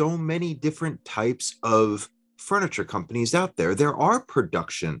are so many different types of furniture companies out there. There are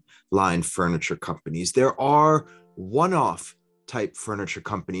production line furniture companies. There are one-off type furniture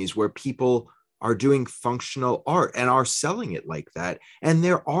companies where people are doing functional art and are selling it like that. And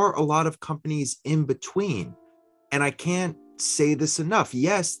there are a lot of companies in between. And I can't say this enough.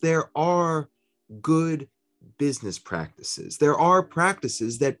 Yes, there are good business practices. There are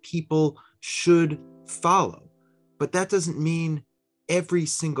practices that people should follow, but that doesn't mean every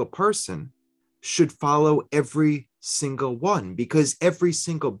single person should follow every single one, because every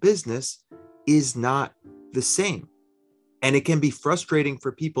single business is not the same. And it can be frustrating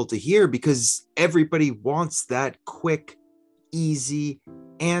for people to hear because everybody wants that quick, easy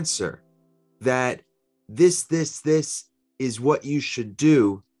answer that this is what you should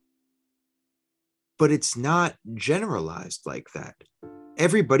do. But it's not generalized like that.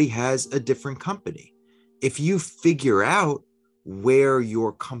 Everybody has a different company. If you figure out where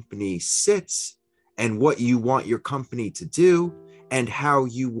your company sits and what you want your company to do and how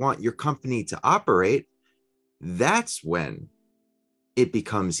you want your company to operate, that's when it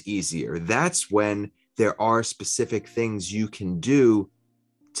becomes easier. That's when there are specific things you can do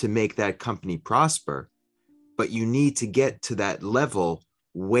to make that company prosper. But you need to get to that level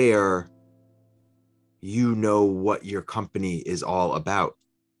where you know what your company is all about.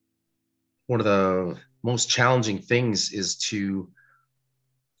 One of the most challenging things is to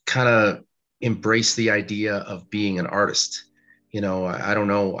kind of embrace the idea of being an artist. I don't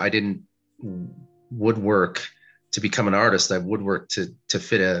know. I didn't woodwork to become an artist. I woodworked to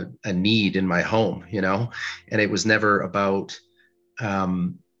fit a need in my home, and it was never about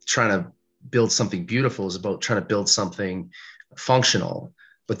trying to build something beautiful. It was about trying to build something functional.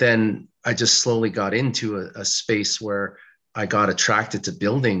 But then I just slowly got into a space where I got attracted to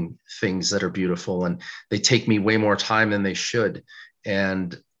building things that are beautiful, and they take me way more time than they should.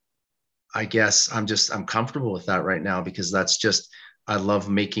 And I guess I'm comfortable with that right now, because that's just, I love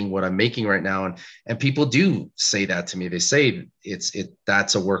making what I'm making right now. And people do say that to me. They say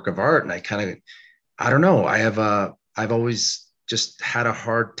that's a work of art. And I don't know. I've always just had a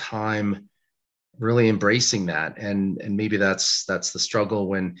hard time really embracing that. And maybe that's the struggle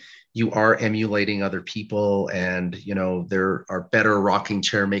when you are emulating other people, and there are better rocking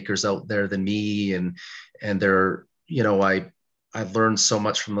chair makers out there than me, and they're, I've learned so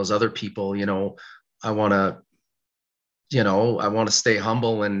much from those other people. I want to, I want to stay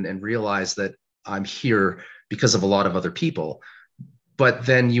humble and realize that I'm here because of a lot of other people. But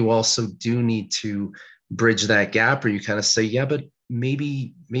then you also do need to bridge that gap where you kind of say, yeah, but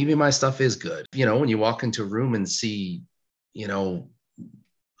maybe my stuff is good. When you walk into a room and see,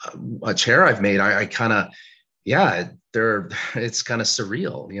 a chair I've made, I kind of, yeah, it's kind of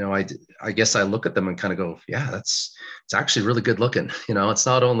surreal. I guess I look at them and kind of go, yeah, it's actually really good looking. It's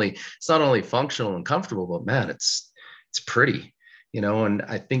not only functional and comfortable, but man, it's pretty, and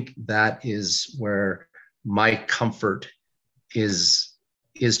I think that is where my comfort is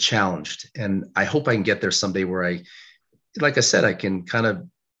challenged. And I hope I can get there someday where like I said, I can kind of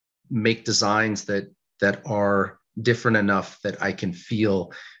make designs that are different enough that I can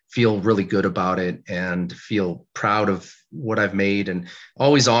feel really good about it and feel proud of what I've made, and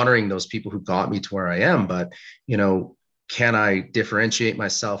always honoring those people who got me to where I am. But, can I differentiate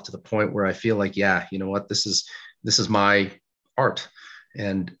myself to the point where I feel like, yeah, you know what, this is my art.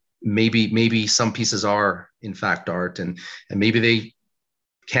 And maybe some pieces are in fact art, and maybe they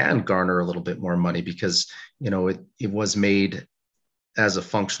can garner a little bit more money because, it was made as a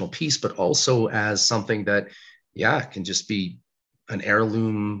functional piece, but also as something that, yeah, can just be an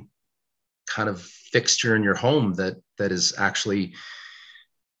heirloom kind of fixture in your home that is actually,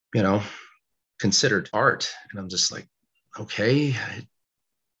 considered art. And I'm just like, okay,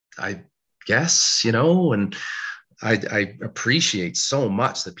 I guess, and I appreciate so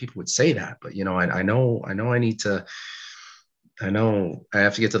much that people would say that. But, I know I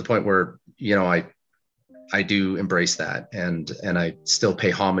have to get to the point where, I do embrace that, and I still pay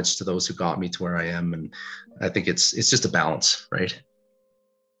homage to those who got me to where I am. And I think it's just a balance, right?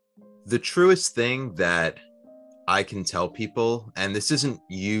 The truest thing that I can tell people, and this isn't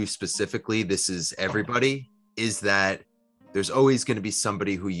you specifically, this is everybody, is that there's always going to be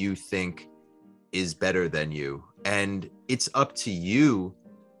somebody who you think is better than you. And it's up to you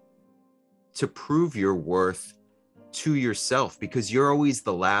to prove your worth to yourself, because you're always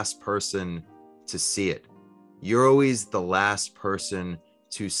the last person to see it. You're always the last person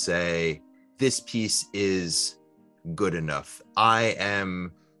to say, this piece is good enough. I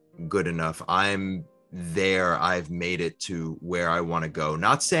am good enough. I'm there. I've made it to where I want to go.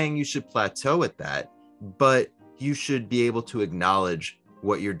 Not saying you should plateau at that, but you should be able to acknowledge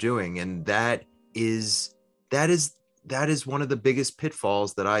what you're doing. And that is one of the biggest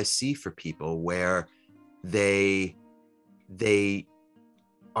pitfalls that I see for people, where they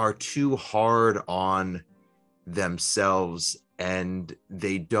are too hard on themselves, and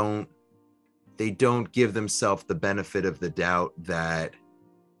they don't give themselves the benefit of the doubt that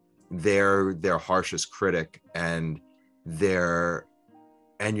they're their harshest critic, and you're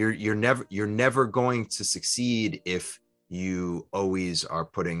never going to succeed if you always are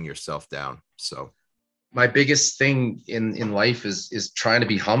putting yourself down. So my biggest thing in life is trying to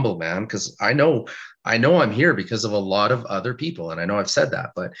be humble, man, because I know I'm here because of a lot of other people, and I know I've said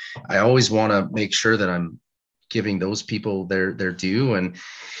that, but I always want to make sure that I'm giving those people their due. And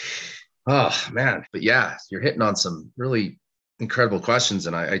oh man, but yeah, you're hitting on some really incredible questions,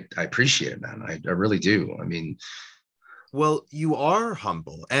 and I appreciate it, man. I really do. I mean, well, you are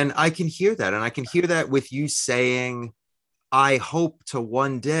humble, and I can hear that, and I can hear that with you saying, I hope to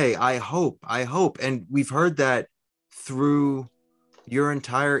one day, I hope. And we've heard that through your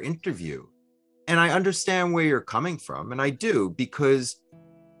entire interview. And I understand where you're coming from. And I do, because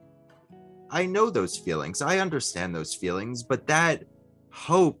I know those feelings. I understand those feelings. But that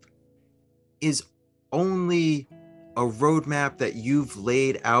hope is only a roadmap that you've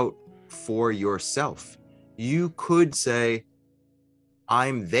laid out for yourself. You could say,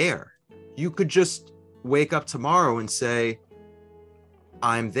 I'm there. You could just wake up tomorrow and say,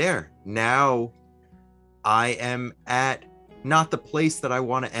 I'm there. Now I am at not the place that I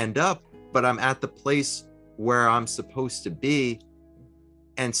want to end up, but I'm at the place where I'm supposed to be,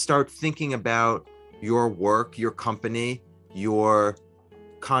 and start thinking about your work, your company, your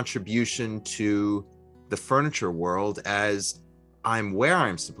contribution to the furniture world as I'm where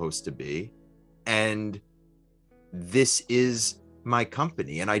I'm supposed to be, and this is my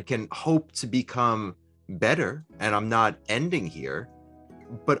company, and I can hope to become better, and I'm not ending here.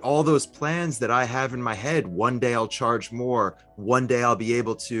 But all those plans that I have in my head, one day I'll charge more, one day I'll be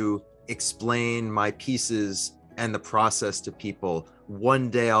able to explain my pieces and the process to people, one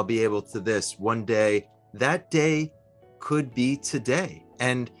day I'll be able to this, one day, that day could be today.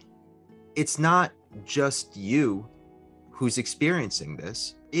 And it's not just you who's experiencing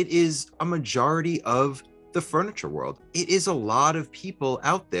this. It is a majority of the furniture world. It is a lot of people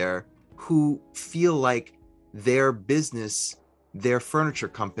out there who feel like their business, their furniture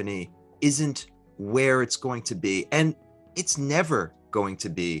company, isn't where it's going to be. And it's never going to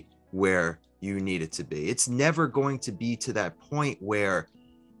be where you need it to be. It's never going to be to that point where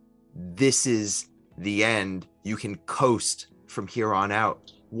this is the end. You can coast from here on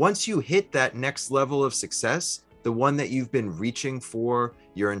out. Once you hit that next level of success, the one that you've been reaching for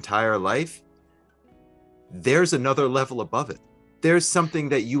your entire life, there's another level above it. There's something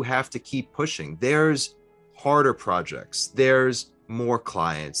that you have to keep pushing. There's harder projects. There's more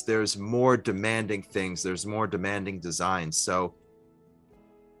clients. There's more demanding things. There's more demanding designs. So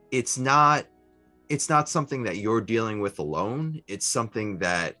it's not something that you're dealing with alone. It's something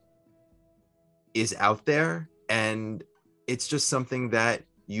that is out there, and it's just something that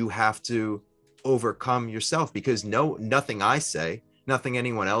you have to overcome yourself, because nothing I say, nothing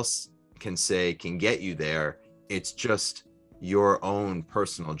anyone else can say can get you there. It's just your own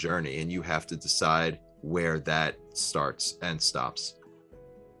personal journey, and you have to decide where that starts and stops.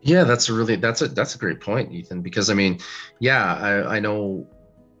 Yeah, that's a great point, Ethan, because I mean, yeah, I know.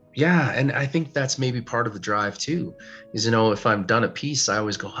 Yeah, and I think that's maybe part of the drive too, is, if I'm done a piece, I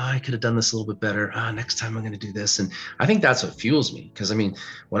always go, I could have done this a little bit better. Next time I'm going to do this. And I think that's what fuels me. Because I mean,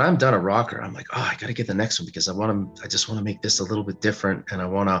 when I'm done a rocker, I'm like, I got to get the next one, because I just want to make this a little bit different. And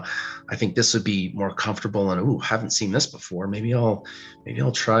I think this would be more comfortable, and, haven't seen this before. Maybe I'll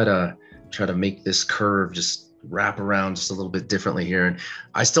try to make this curve just wrap around just a little bit differently here. And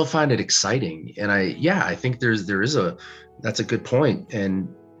I still find it exciting. And I think that's a good point.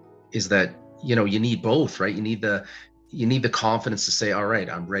 And is that, you need both, right? You need the confidence to say, all right,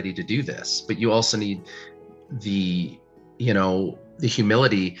 I'm ready to do this, but you also need the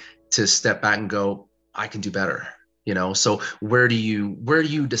humility to step back and go, I can do better. So where do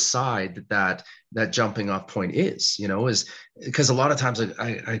you decide that jumping off point is because a lot of times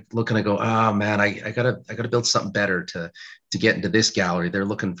I look and I go, man, I gotta build something better to get into this gallery. They're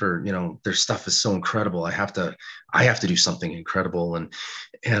looking for, their stuff is so incredible. I have to do something incredible.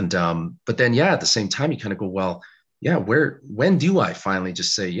 But then, at the same time, you kind of go, well, yeah, when do I finally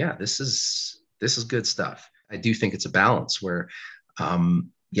just say, yeah, this is good stuff? I do think it's a balance where, I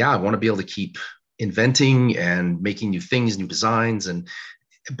want to be able to keep inventing and making new things, new designs.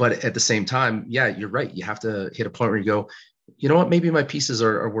 But at the same time, you're right. You have to hit a point where you go, you know what, maybe my pieces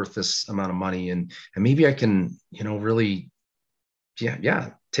are worth this amount of money. And maybe I can, really,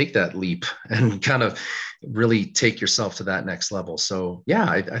 take that leap and kind of really take yourself to that next level. So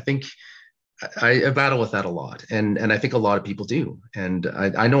I think I battle with that a lot. And I think a lot of people do. And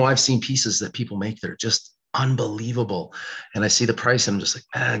I know I've seen pieces that people make that are just unbelievable. And I see the price and I'm just like,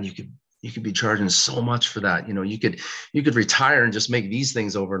 man, you could be charging so much for that. You could retire and just make these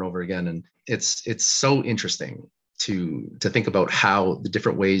things over and over again. And it's so interesting to think about how the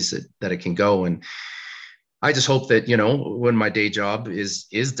different ways that it can go. And I just hope that, when my day job is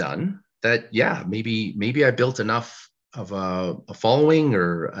done, that, maybe I built enough of a following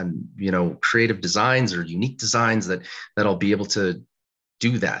or, creative designs or unique designs that I'll be able to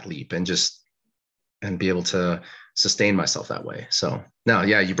do that leap and be able to sustain myself that way. So no,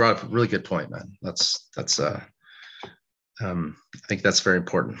 you brought up a really good point, man. I think that's very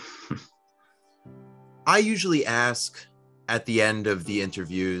important. I usually ask at the end of the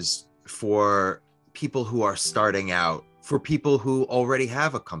interviews for people who are starting out, for people who already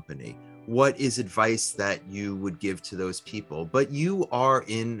have a company, what is advice that you would give to those people? But you are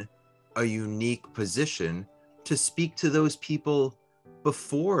in a unique position to speak to those people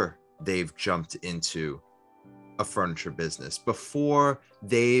before they've jumped into a furniture business, before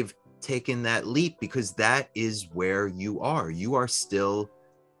they've taken that leap, because that is where you are. You are still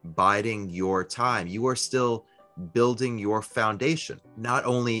biding your time. You are still building your foundation, not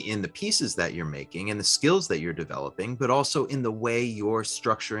only in the pieces that you're making and the skills that you're developing, but also in the way you're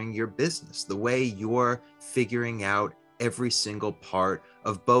structuring your business, the way you're figuring out every single part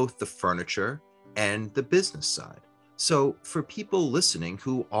of both the furniture and the business side. So for people listening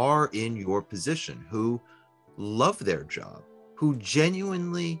who are in your position, who love their job, who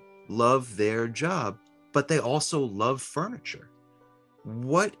genuinely love their job, but they also love furniture,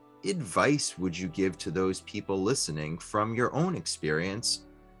 What advice would you give to those people listening from your own experience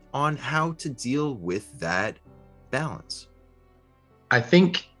on how to deal with that balance? I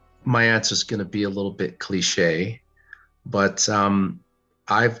think my answer is going to be a little bit cliche, but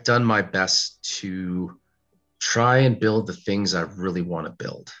I've done my best to try and build the things I really want to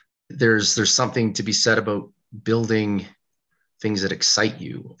build. There's something to be said about building things that excite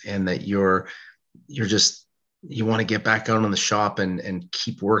you and that you're just you want to get back out on the shop and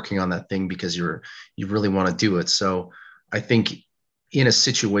keep working on that thing because you really want to do it. So I think in a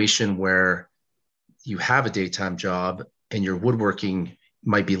situation where you have a daytime job and your woodworking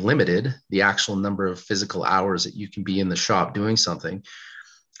might be limited, the actual number of physical hours that you can be in the shop doing something,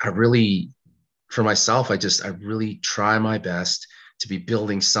 I really, for myself, I really try my best to be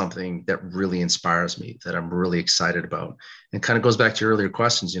building something that really inspires me, that I'm really excited about. And kind of goes back to your earlier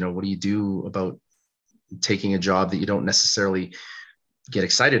questions, what do you do about taking a job that you don't necessarily get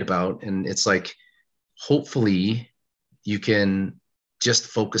excited about? And it's like, hopefully you can just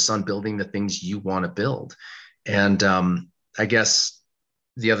focus on building the things you want to build. And I guess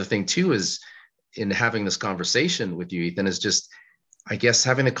the other thing too is in having this conversation with you, Ethan, is just, I guess,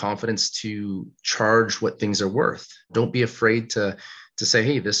 having the confidence to charge what things are worth. Don't be afraid to say,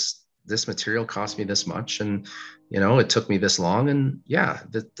 hey, this material cost me this much, and it took me this long, and yeah,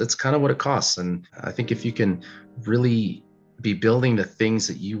 that's kind of what it costs. And I think if you can really be building the things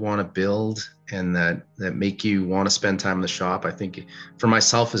that you want to build and that make you want to spend time in the shop, I think for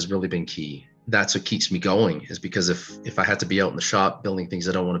myself has really been key. That's what keeps me going, is because if I had to be out in the shop building things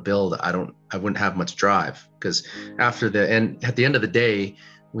I don't want to build, I wouldn't have much drive. Because at the end of the day,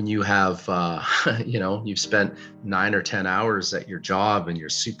 when you have you've spent 9 or 10 hours at your job and you're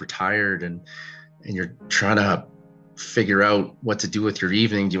super tired and you're trying to figure out what to do with your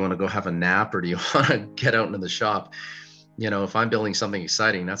evening. Do you want to go have a nap, or do you want to get out into the shop? If I'm building something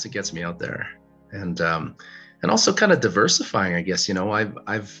exciting, that's what gets me out there. And also kind of diversifying, I guess.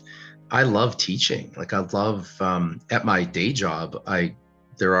 I love teaching. Like I love at my day job,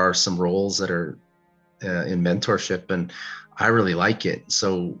 there are some roles that are in mentorship, and I really like it.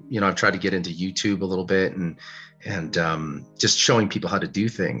 So I've tried to get into YouTube a little bit and just showing people how to do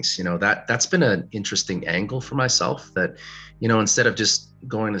things. That's been an interesting angle for myself. That instead of just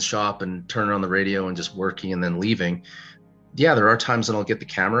going to the shop and turning on the radio and just working and then leaving, yeah, there are times when I'll get the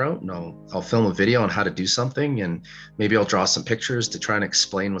camera out and I'll film a video on how to do something, and maybe I'll draw some pictures to try and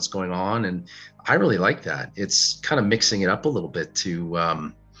explain what's going on. And I really like that. It's kind of mixing it up a little bit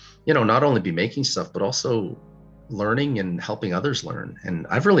to, not only be making stuff, but also learning and helping others learn. And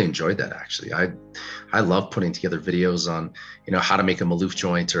I've really enjoyed that, actually. I love putting together videos on, how to make a Maloof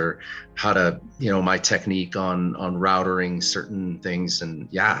joint, or how to, my technique on routering certain things. And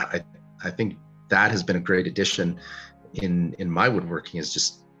yeah, I think that has been a great addition in my woodworking, is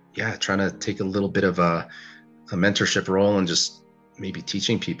just trying to take a little bit of a mentorship role and just maybe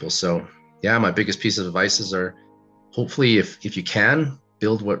teaching people. So yeah, my biggest piece of advice are, hopefully if you can,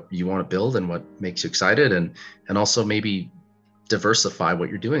 build what you want to build and what makes you excited, and also maybe diversify what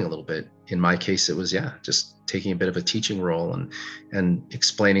you're doing a little bit. In my case, it was just taking a bit of a teaching role and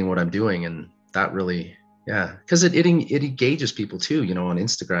explaining what I'm doing. And that really, because it engages people too. On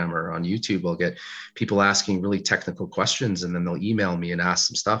Instagram or on YouTube, I'll get people asking really technical questions, and then they'll email me and ask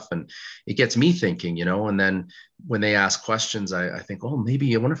some stuff, and it gets me thinking, and then when they ask questions, I think, oh,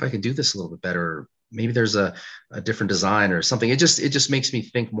 maybe I wonder if I can do this a little bit better. Maybe there's a different design or something. It just makes me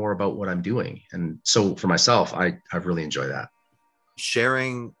think more about what I'm doing. And so for myself, I really enjoy that.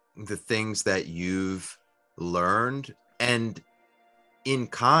 Sharing the things that you've learned, and in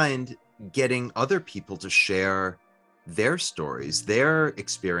kind, getting other people to share their stories, their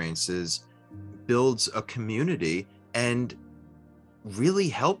experiences, builds a community and really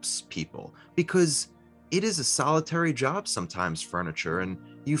helps people, because it is a solitary job sometimes, furniture, and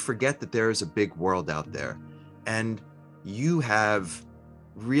you forget that there is a big world out there. And you have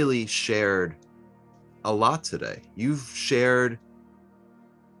really shared a lot today. You've shared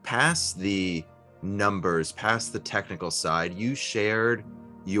past the numbers, past the technical side. You shared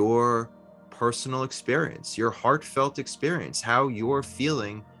your personal experience, your heartfelt experience, how you're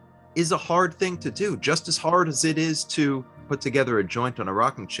feeling is a hard thing to do. Just as hard as it is to put together a joint on a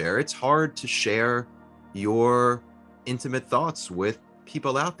rocking chair, it's hard to share your intimate thoughts with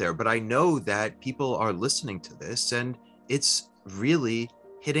people out there. But I know that people are listening to this and it's really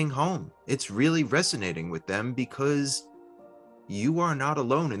hitting home. It's really resonating with them, because you are not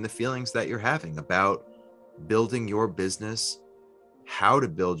alone in the feelings that you're having about building your business, how to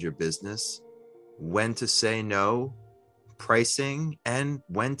build your business, when to say no, pricing, and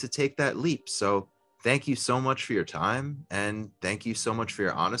when to take that leap. So thank you so much for your time, and thank you so much for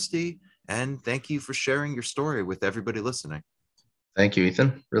your honesty, and thank you for sharing your story with everybody listening. Thank you,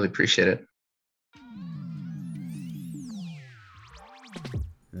 Ethan. Really appreciate it.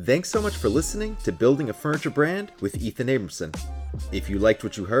 Thanks so much for listening to Building a Furniture Brand with Ethan Abramson. If you liked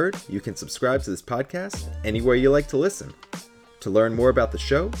what you heard, you can subscribe to this podcast anywhere you like to listen. To learn more about the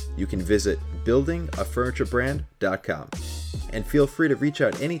show, you can visit buildingafurniturebrand.com. And feel free to reach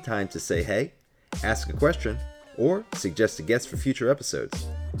out anytime to say hey, ask a question, or suggest a guest for future episodes.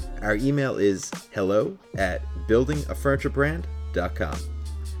 Our email is hello@buildingafurniturebrand.com.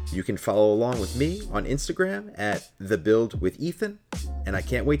 You can follow along with me on Instagram at TheBuildWithEthan, and I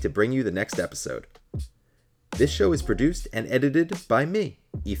can't wait to bring you the next episode. This show is produced and edited by me,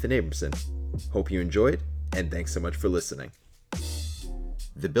 Ethan Abramson. Hope you enjoyed, and thanks so much for listening.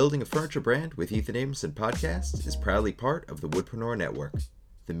 The Building a Furniture Brand with Ethan Abramson podcast is proudly part of the Woodpreneur Network,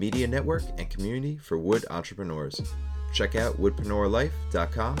 the media network and community for wood entrepreneurs. Check out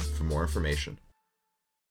woodpreneurlife.com for more information.